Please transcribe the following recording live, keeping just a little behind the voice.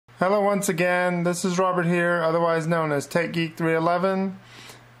Hello once again, this is Robert here, otherwise known as Tech Geek 311.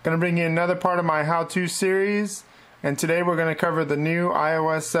 Going to bring you another part of my how-to series, and today we're going to cover the new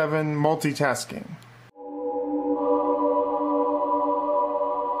iOS 7 multitasking.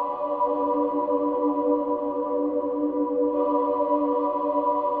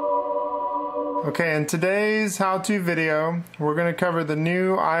 Okay, in today's how-to video, we're going to cover the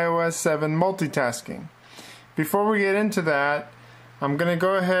new iOS 7 multitasking. Before we get into that, I'm going to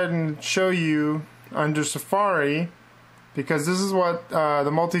go ahead and show you under Safari, because this is what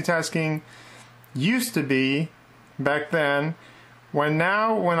the multitasking used to be back then. When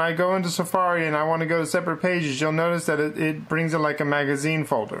I go into Safari and I want to go to separate pages, you'll notice that it brings it like a magazine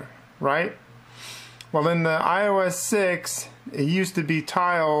folder, right? Well, in the iOS 6, it used to be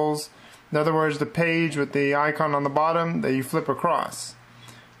tiles. In other words, the page with the icon on the bottom that you flip across.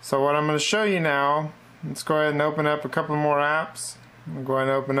 So what I'm going to show you now, let's go ahead and open up a couple more apps. I'm going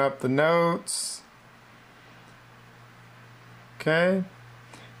to open up the notes. Okay.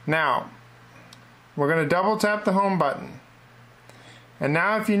 Now, we're going to double tap the home button. And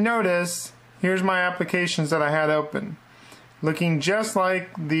now if you notice, here's my applications that I had open. Looking just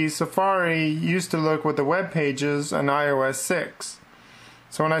like the Safari used to look with the web pages on iOS 6.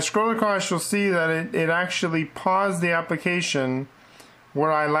 So when I scroll across, you'll see that it actually paused the application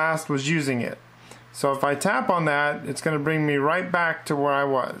where I last was using it. So if I tap on that, it's going to bring me right back to where I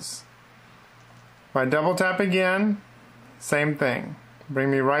was. If I double tap again, same thing. Bring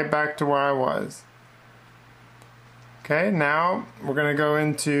me right back to where I was. Okay, now we're going to go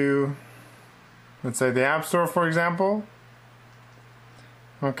into, let's say, the App Store, for example.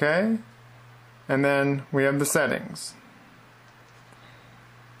 Okay, and then we have the settings.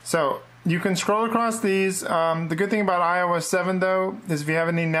 So you can scroll across these. The good thing about iOS 7 though is if you have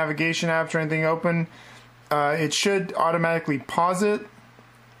any navigation apps or anything open, it should automatically pause it,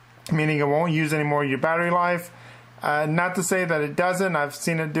 meaning it won't use any more of your battery life. Not to say that it doesn't. I've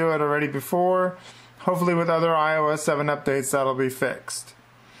seen it do it already before. Hopefully with other iOS 7 updates that'll be fixed.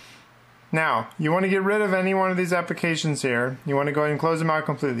 Now, you want to get rid of any one of these applications here. You want to go ahead and close them out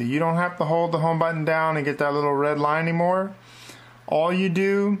completely. You don't have to hold the home button down and get that little red line anymore. All you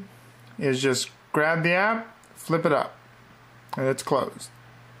do is just grab the app, flip it up, and it's closed.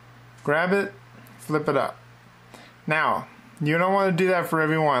 Grab it, flip it up. Now, you don't want to do that for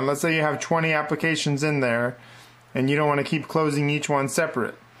every one. Let's say you have 20 applications in there, and you don't want to keep closing each one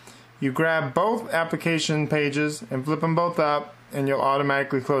separate. You grab both application pages and flip them both up, and you'll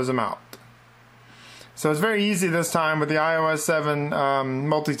automatically close them out. So it's very easy this time with the iOS 7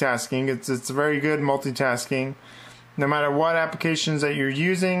 multitasking. It's very good multitasking. No matter what applications that you're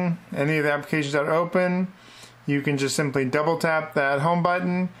using, any of the applications that are open, you can just simply double tap that home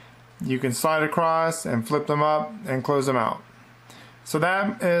button. You can slide across and flip them up and close them out. So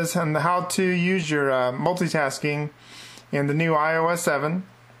that is how to use your multitasking in the new iOS 7.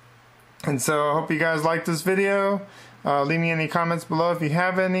 And so I hope you guys liked this video. Leave me any comments below if you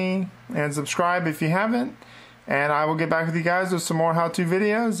have any, and subscribe if you haven't. And I will get back with you guys with some more how-to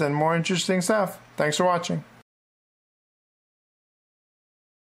videos and more interesting stuff. Thanks for watching.